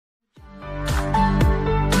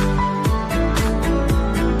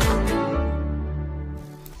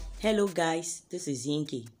Hello guys, this is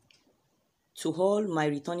Yinky. To all my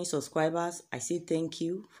returning subscribers, I say thank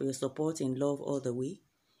you for your support and love all the way.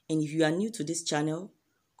 And if you are new to this channel,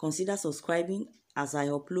 consider subscribing as I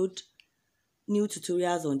upload new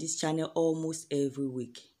tutorials on this channel almost every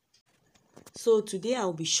week. So today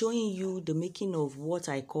I'll be showing you the making of what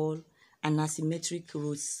I call an asymmetric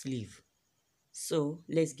rose sleeve. So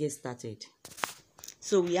let's get started.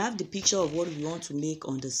 So we have the picture of what we want to make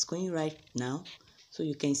on the screen right now. So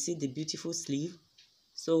you can see the beautiful sleeve.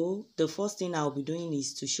 So the first thing I'll be doing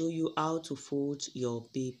is to show you how to fold your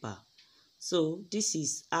paper. So this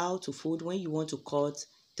is how to fold when you want to cut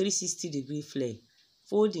 360-degree flare.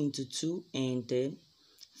 Fold into 2 and then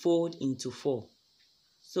fold into 4.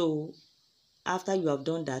 So after you have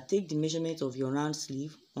done that, take the measurement of your round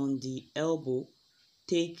sleeve on the elbow.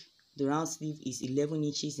 Take the round sleeve is 11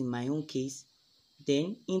 inches in my own case.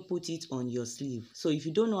 Then input it on your sleeve. So if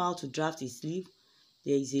you don't know how to draft a sleeve,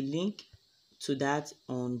 there is a link to that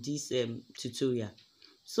on this tutorial.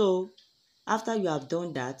 So after you have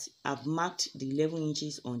done that, I've marked the 11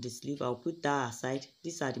 inches on the sleeve. I'll put that aside.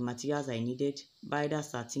 These are the materials I needed. Bridal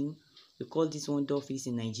satin, we call this one Dolphins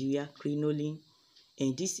in Nigeria, Crinoline,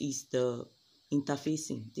 and this is the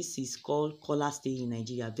interfacing. This is called color stay in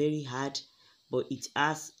Nigeria. Very hard, but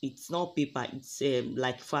it's not paper, it's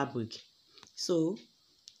like fabric. So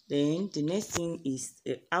then the next thing is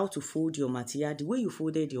how to fold your material. The way you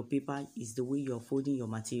folded your paper is the way you're folding your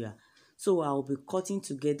material. So I'll be cutting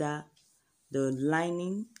together the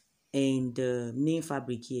lining and the main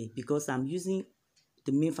fabric here because I'm using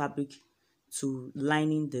the main fabric to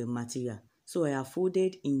lining the material. So I have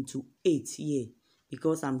folded into 8 here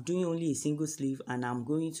because I'm doing only a single sleeve and I'm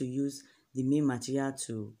going to use the main material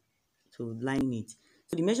to line it.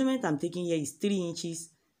 So the measurement I'm taking here is 3 inches.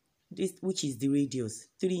 This which is the radius,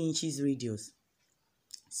 3 inches radius.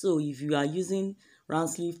 So if you are using round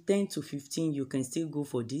sleeve 10 to 15, you can still go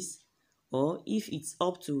for this, or if it's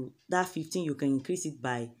up to that 15, you can increase it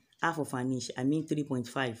by half of an inch, I mean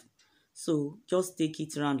 3.5. So just take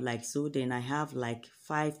it round like so. Then I have like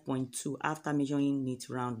 5.2 after measuring it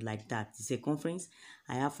round like that. The circumference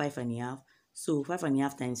I have 5.5. So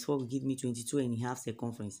 5.5 times 4 will give me 22.5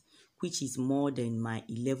 circumference, which is more than my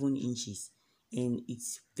 11 inches. And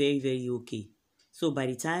it's very okay. So by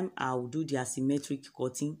the time I'll do the asymmetric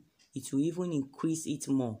cutting, it will even increase it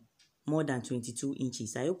more than 22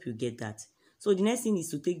 inches. I hope you get that. So the next thing is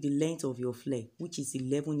to take the length of your flare, which is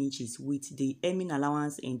 11 inches with the hemming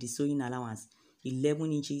allowance and the sewing allowance.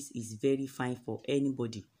 11 inches is very fine for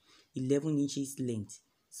anybody. 11 inches length.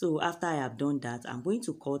 So after I have done that, I'm going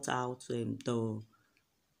to cut out the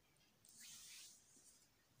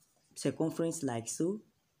circumference like so.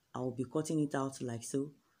 I will be cutting it out like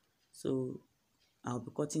so. So I'll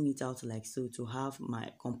be cutting it out like so to have my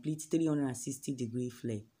complete 360-degree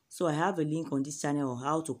flare. So I have a link on this channel on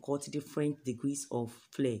how to cut different degrees of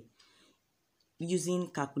flare using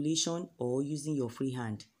calculation or using your free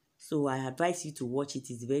hand. So I advise you to watch it.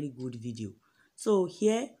 It's a very good video. So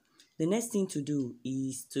here, the next thing to do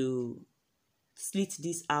is to slit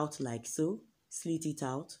this out like so. Slit it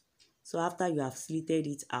out. So after you have slitted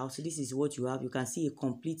it out, this is what you have. You can see a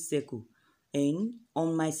complete circle. And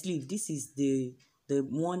on my sleeve, this is the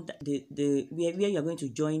one where you are going to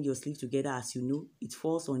join your sleeve together. As you know, it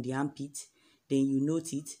falls on the armpit. Then you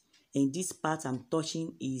note it. And this part I'm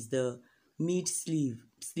touching is the mid sleeve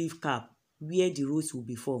cap where the rose will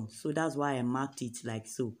be formed. So that's why I marked it like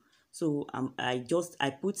so. So I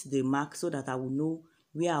put the mark so that I will know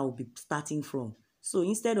where I will be starting from. So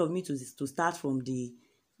instead of me to start from the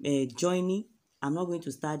joining, I'm not going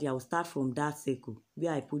to start there. I will start from that circle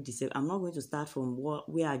where I put the circle. I'm not going to start from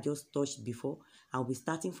where I just touched before. I'll be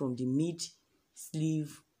starting from the mid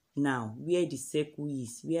sleeve now, where the circle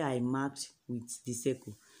is, where I marked with the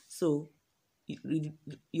circle. So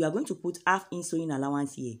you are going to put half inch sewing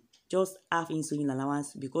allowance here. Just half inch sewing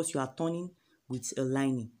allowance because you are turning with a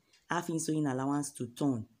lining. Half inch sewing allowance to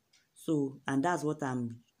turn. So, and that's what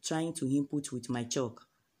I'm trying to input with my chalk.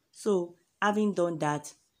 So having done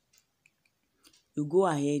that, you go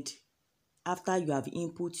ahead. After you have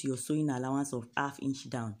input your sewing allowance of half inch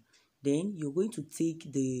down, then you're going to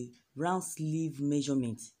take the round sleeve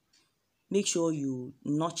measurement. Make sure you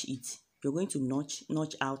notch it. You're going to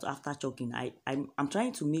notch out after chalking. I'm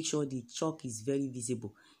trying to make sure the chalk is very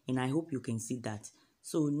visible, and I hope you can see that.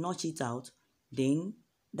 So notch it out. Then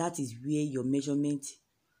that is where your measurement,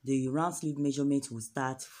 the round sleeve measurement, will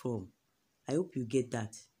start from. I hope you get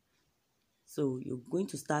that. So you're going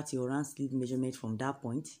to start your round sleeve measurement from that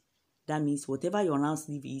point. That means whatever your round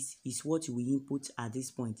sleeve is what you will input at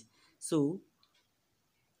this point. So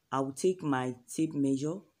I will take my tape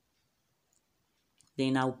measure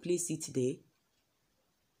Then I'll place it there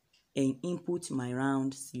and input my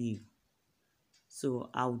round sleeve. So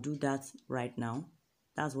I'll do that right now.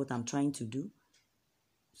 That's what I'm trying to do.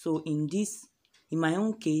 So in my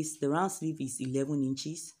own case, the round sleeve is 11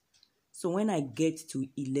 inches. So when I get to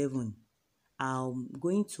 11, I'm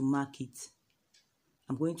going to mark it.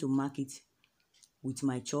 I'm going to mark it with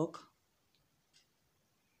my chalk.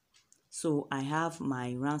 So I have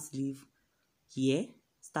my round sleeve here,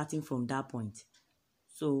 starting from that point.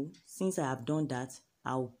 So since I have done that,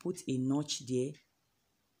 I'll put a notch there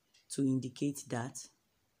to indicate that.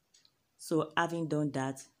 So having done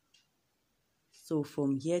that, so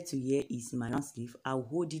from here to here is my round sleeve. I'll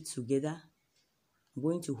hold it together. I'm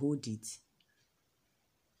going to hold it.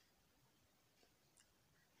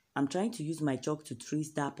 I'm trying to use my chalk to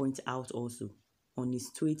trace that point out also on a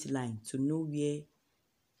straight line to know where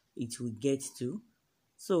it will get to.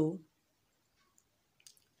 So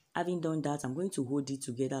having done that, I'm going to hold it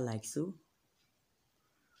together like so.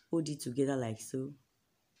 Hold it together like so.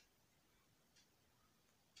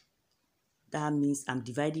 That means I'm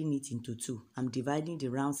dividing it into two. I'm dividing the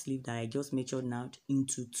round sleeve that I just measured now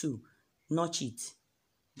into two. Notch it.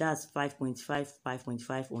 That's 5.5,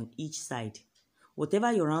 5.5 on each side.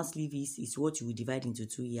 Whatever your round sleeve is what you will divide into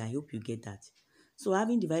two here. I hope you get that. So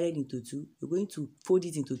having divided into two, you're going to fold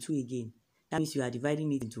it into two again. That means you are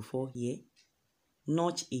dividing it into four here.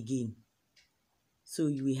 Notch again. So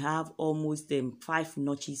you will have almost 5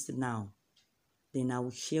 notches now. Then I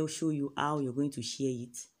will show you how you're going to share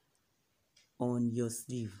it on your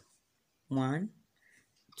sleeve. 1,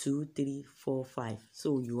 2, 3, 4, 5.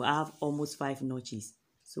 So you have almost 5 notches.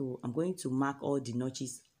 So I'm going to mark all the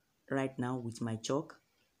notches right now with my chalk.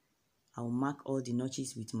 I'll mark all the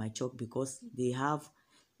notches with my chalk because they have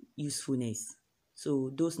usefulness.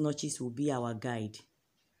 So those notches will be our guide.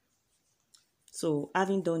 So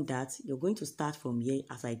having done that, you're going to start from here.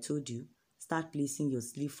 As I told you, start placing your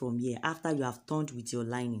sleeve from here after you have turned with your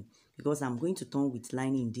lining, because I'm going to turn with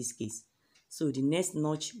lining in this case. So the next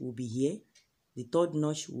notch will be here. The third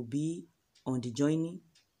notch will be on the joining.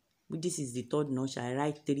 This is the third notch. I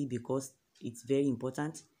write 3 because it's very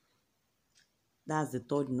important. That's the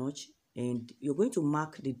third notch. And you're going to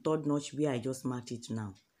mark the third notch where I just marked it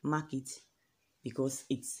now. Mark it because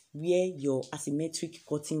it's where your asymmetric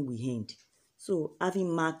cutting will end. So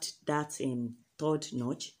having marked that third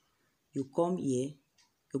notch, you come here.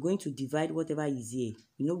 You're going to divide whatever is here.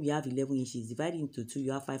 You know we have 11 inches. Divide into 2,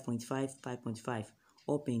 you have 5.5, 5.5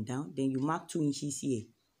 up and down. Then you mark 2 inches here,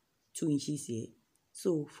 2 inches here.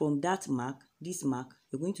 So from that mark, this mark,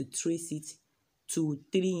 you're going to trace it to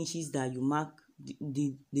 3 inches that you mark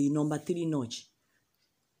the number 3 notch.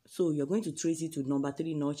 So you're going to trace it to number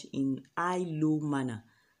 3 notch in high-low manner.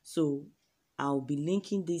 So I'll be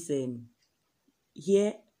linking this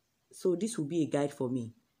here. So this will be a guide for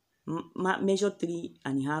me. Measure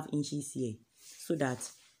 3.5 inches here, so that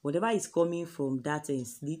whatever is coming from that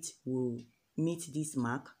slit will meet this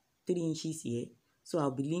mark 3 inches here. So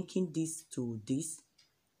I'll be linking this to this,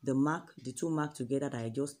 the mark, the two mark together that I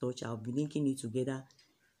just touched. I'll be linking it together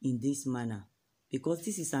in this manner because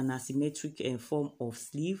this is an asymmetric form of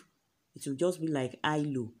sleeve. It will just be like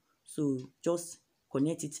high-low. So just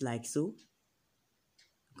connect it like so.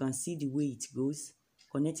 You can see the way it goes.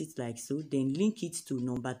 Connect it like so. Then link it to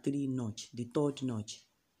number 3 notch, the third notch.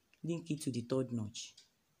 Link it to the third notch.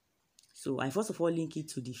 So I first of all link it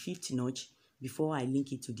to the 5th notch before I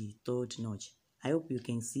link it to the 3rd notch. I hope you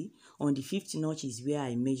can see. On the 5th notch is where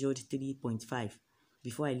I measured 3.5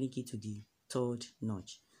 before I link it to the 3rd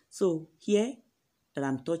notch. So here that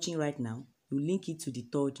I'm touching right now, you link it to the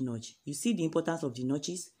 3rd notch. You see the importance of the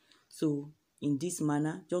notches. So in this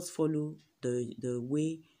manner, just follow the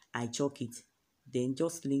way I chalk it. Then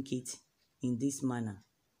just link it in this manner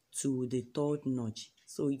to the 3rd notch.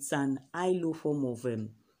 So it's an high-low form of an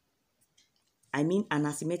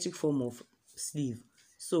asymmetric form of sleeve.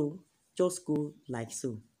 So just go like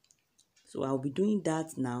so. So I'll be doing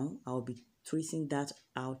that now. I'll be tracing that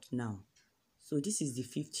out now. So this is the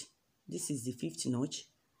 5th. This is the 5th notch.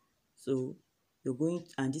 So you're going,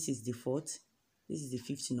 and this is the 4th. This is the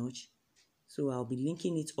 5th notch. So I'll be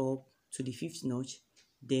linking it up to the 5th notch.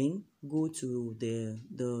 Then go to the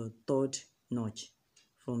 3rd notch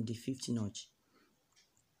from the 5th notch.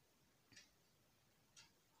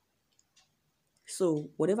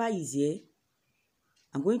 So whatever is here,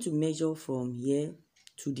 I'm going to measure from here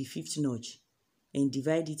to the 5th notch and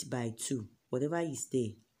divide it by 2. Whatever is there,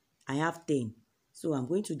 I have 10. So I'm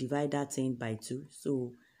going to divide that 10 by 2.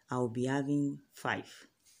 So I'll be having 5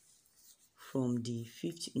 from the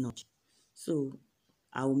 5th notch. So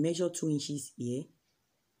I'll measure 2 inches here.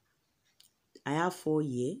 I have 4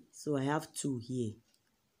 here, so I have 2 here.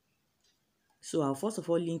 So I'll first of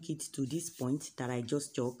all link it to this point that I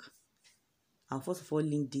just chalk. I'll first of all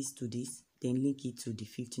link this to this, then link it to the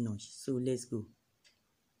 5th notch. So let's go.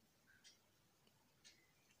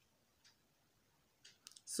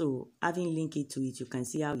 So having linked it to it, you can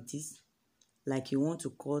see how it is. Like you want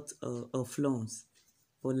to cut a flounce,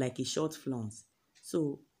 but like a short flounce.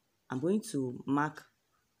 So I'm going to mark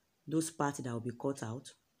those parts that will be cut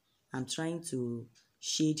out. I'm trying to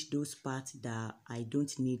shade those parts that I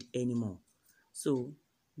don't need anymore. So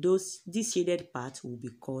this shaded part will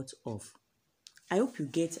be cut off. I hope you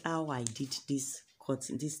get how I did this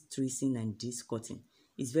cutting, this tracing and this cutting.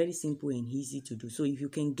 It's very simple and easy to do. So if you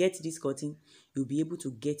can get this cutting, you'll be able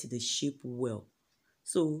to get the shape well.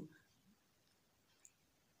 So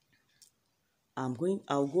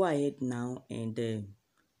I'll go ahead now and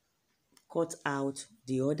cut out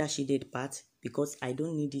the other shaded part because I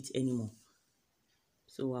don't need it anymore.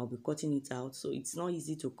 So I'll be cutting it out. So it's not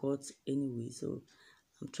easy to cut anyway. So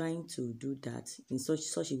I'm trying to do that in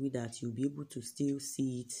such a way that you'll be able to still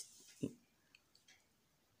see it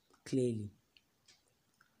clearly.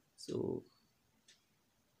 So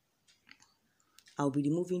I'll be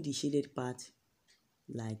removing the shaded part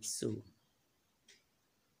like so.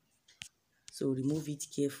 So remove it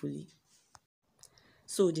carefully.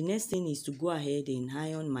 So the next thing is to go ahead and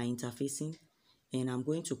iron my interfacing, and I'm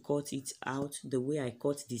going to cut it out the way I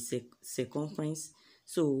cut the circumference.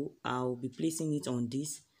 So I'll be placing it on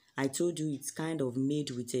this. I told you it's kind of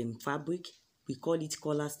made with fabric. We call it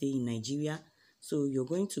collar stay in Nigeria. So you're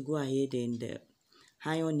going to go ahead and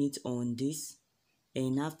iron it on this,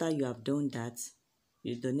 and after you have done that,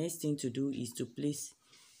 the next thing to do is to place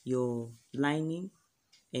your lining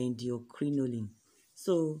and your crinoline.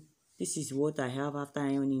 So this is what I have after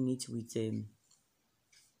ironing it with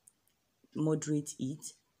moderate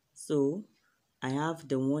heat. So I have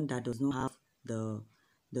the one that does not have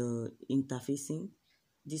the interfacing.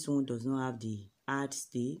 This one does not have the hard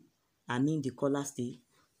stay, I mean the collar stay.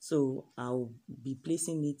 So I'll be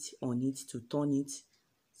placing it on it to turn it.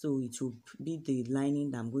 So it will be the lining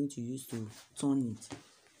that I'm going to use to turn it.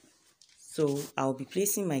 So I'll be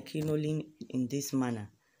placing my crinoline in this manner.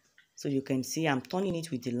 So you can see I'm turning it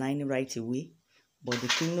with the lining right away, but the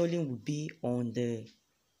crinoline will be on the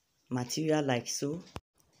material like so.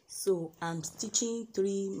 So I'm stitching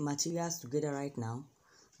 3 materials together right now.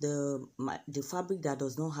 The fabric that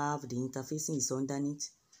does not have the interfacing is underneath,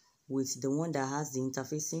 with the one that has the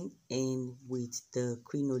interfacing and with the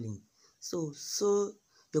crinoline. So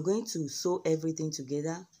you're going to sew everything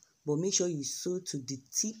together, but make sure you sew to the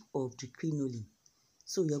tip of the crinoline.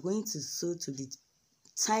 So you're going to sew to the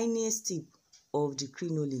tiniest tip of the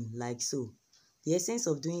crinoline like so. The essence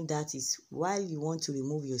of doing that is while you want to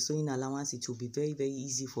remove your sewing allowance, it will be very, very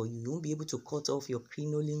easy for you. You won't be able to cut off your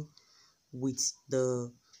crinoline with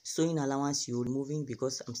the sewing allowance you're removing,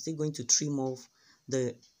 because I'm still going to trim off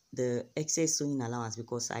the excess sewing allowance,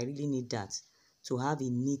 because I really need that to have a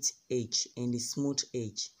neat edge and a smooth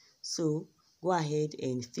edge. So go ahead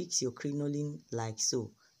and fix your crinoline like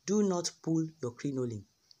so. Do not pull your crinoline.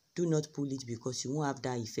 Do not pull it, because you won't have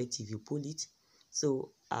that effect if you pull it.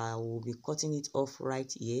 So I will be cutting it off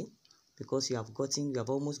right here, because you have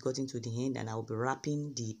almost gotten to the end, and I will be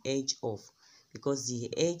wrapping the edge off, because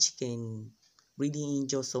the edge can really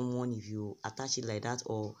injure someone if you attach it like that,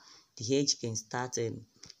 or the edge can start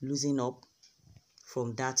loosening up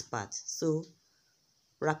from that part. So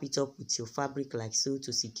wrap it up with your fabric like so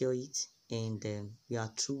to secure it, and we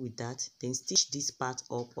are through with that. Then stitch this part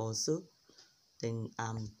up also. Then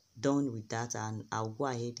I'm done with that, and I'll go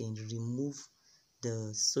ahead and remove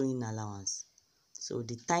the sewing allowance. So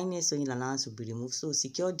the tiniest sewing allowance will be removed. So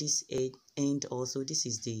secure this end also. This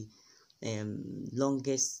is the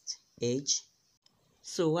longest edge.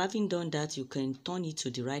 So having done that, you can turn it to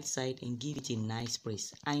the right side and give it a nice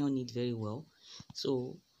press. Iron it very well.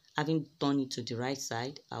 So having turned it to the right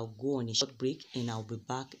side, I'll go on a short break, and I'll be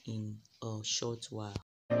back in a short while.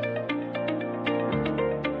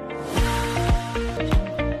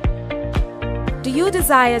 Do you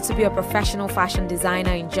desire to be a professional fashion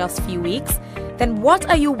designer in just a few weeks? Then what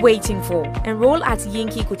are you waiting for? Enroll at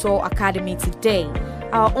Yinki Couture Academy today.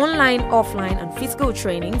 Our online, offline, and physical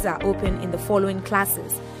trainings are open in the following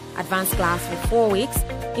classes: advanced class for 4 weeks,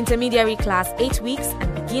 intermediary class 8 weeks,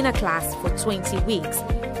 and beginner class for 20 weeks.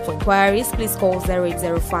 For inquiries, please call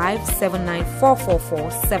 0805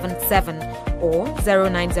 7944477 or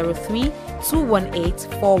 0903 218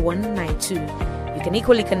 4192. You can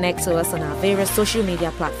equally connect to us on our various social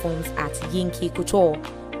media platforms at Yinki Couture.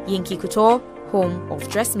 Yinki Couture, home of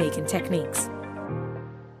dressmaking techniques.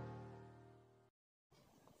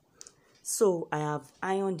 So I have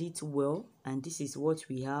ironed it well, and this is what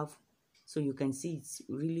we have. So you can see it's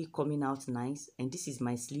really coming out nice. And this is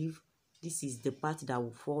my sleeve. This is the part that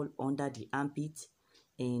will fall under the armpit,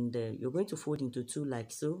 and you're going to fold into two like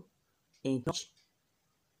so, and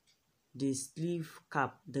the sleeve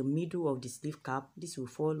cap, the middle of the sleeve cap. This will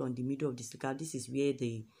fall on the middle of the sleeve cap. This is where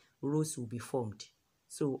the rose will be formed.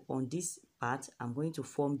 So on this part, I'm going to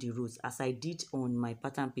form the rose as I did on my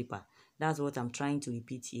pattern paper. That's what I'm trying to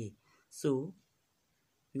repeat here. So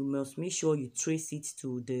you must make sure you trace it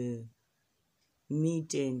to the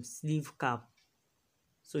mid sleeve cap.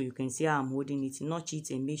 So you can see how I'm holding it. Notch it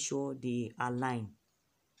and make sure they align.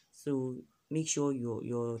 So make sure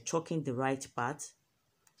you're chalking the right part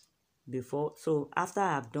before. So after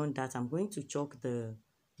I've done that, I'm going to chalk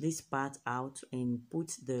this part out and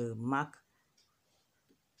put the mark,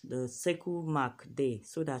 the circle mark there,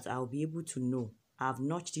 so that I'll be able to know I've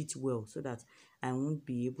notched it well, so that I won't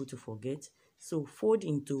be able to forget. So fold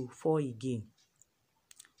into 4 again.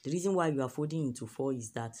 The reason why we are folding into 4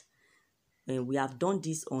 is that we have done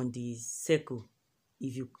this on the circle.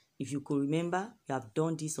 If you could remember, we have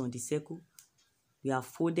done this on the circle. We have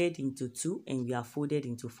folded into 2 and we have folded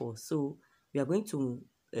into 4. So we are going to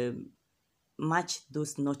match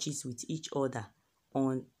those notches with each other.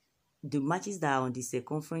 On the matches that are on the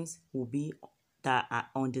circumference will be that are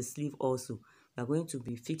on the sleeve also. We are going to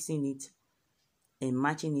be fixing it and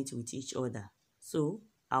matching it with each other. So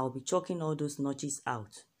I'll be chalking all those notches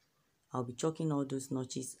out.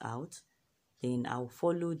 Then I'll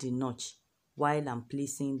follow the notch while I'm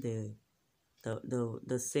placing the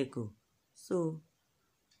circle. So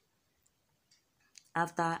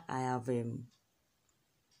after I have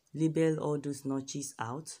labeled all those notches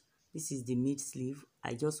out, this is the mid sleeve.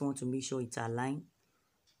 I just want to make sure it's aligned.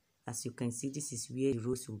 As you can see, this is where the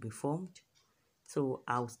rose will be formed. So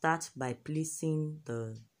I'll start by placing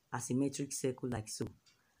the asymmetric circle like so.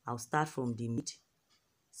 I'll start from the mid.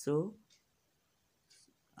 So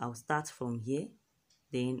I'll start from here.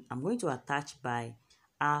 Then I'm going to attach by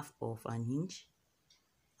half of an inch.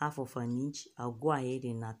 I'll go ahead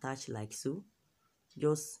and attach like so.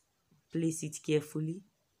 Just place it carefully.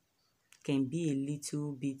 Can be a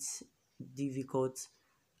little bit difficult,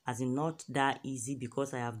 as in not that easy,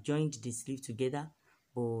 because I have joined the sleeve together,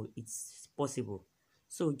 but it's possible.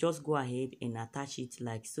 So just go ahead and attach it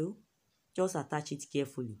like so. Just attach it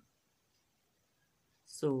carefully.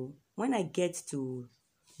 So when I get to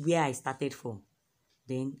where I started from,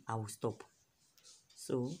 then I will stop.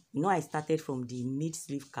 So I started from the mid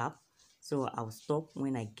sleeve cap, so I'll stop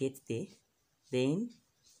when I get there. Then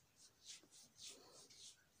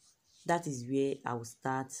that is where I will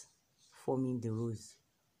start forming the rose.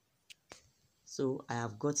 So I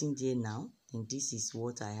have gotten there now, and this is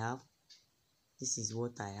what I have.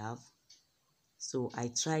 So I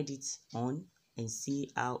tried it on and see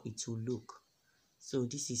how it will look. So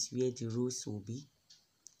this is where the rose will be.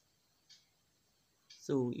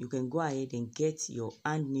 So you can go ahead and get your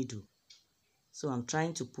hand needle. So I'm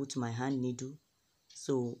trying to put my hand needle.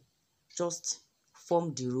 So just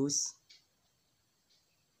form the rose.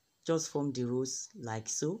 Just form the rose like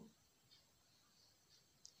so.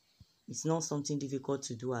 It's not something difficult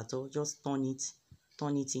to do at all. Just turn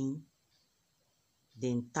it in,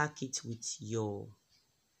 then tack it with your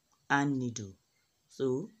hand needle.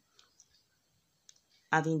 So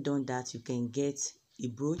having done that, you can get a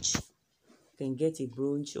brooch.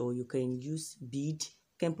 Or you can use bead.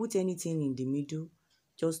 You can put anything in the middle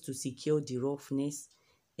just to secure the roughness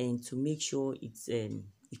and to make sure it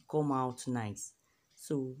come out nice.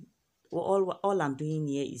 So all I'm doing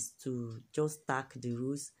here is to just tack the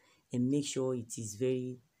rose and make sure it is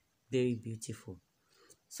very, very beautiful.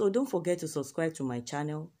 So don't forget to subscribe to my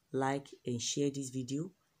channel, like and share this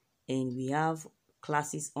video. And we have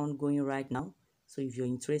classes ongoing right now. So if you're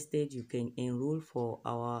interested, you can enroll for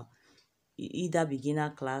our either beginner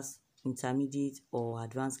class, intermediate or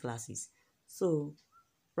advanced classes. So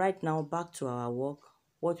right now, back to our work.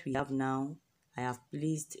 What we have now, I have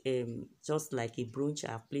placed just like a brooch.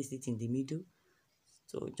 I have placed it in the middle.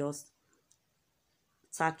 So just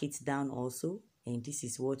tack it down also, and this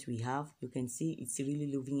is what we have. You can see it's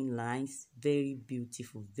really living lines, very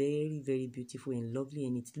beautiful, very, very beautiful and lovely,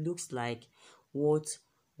 and it looks like what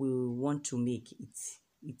we want to make.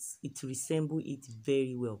 It resembles it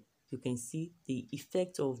very well. You can see the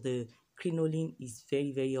effect of the crinoline is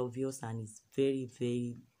very, very obvious, and it's very,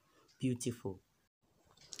 very beautiful.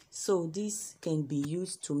 So this can be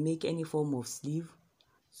used to make any form of sleeve.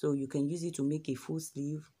 So you can use it to make a full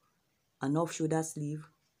sleeve, an off-shoulder sleeve.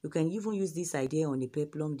 You can even use this idea on a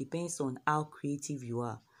peplum, depends on how creative you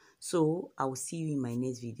are. So I will see you in my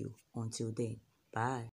next video. Until then, bye.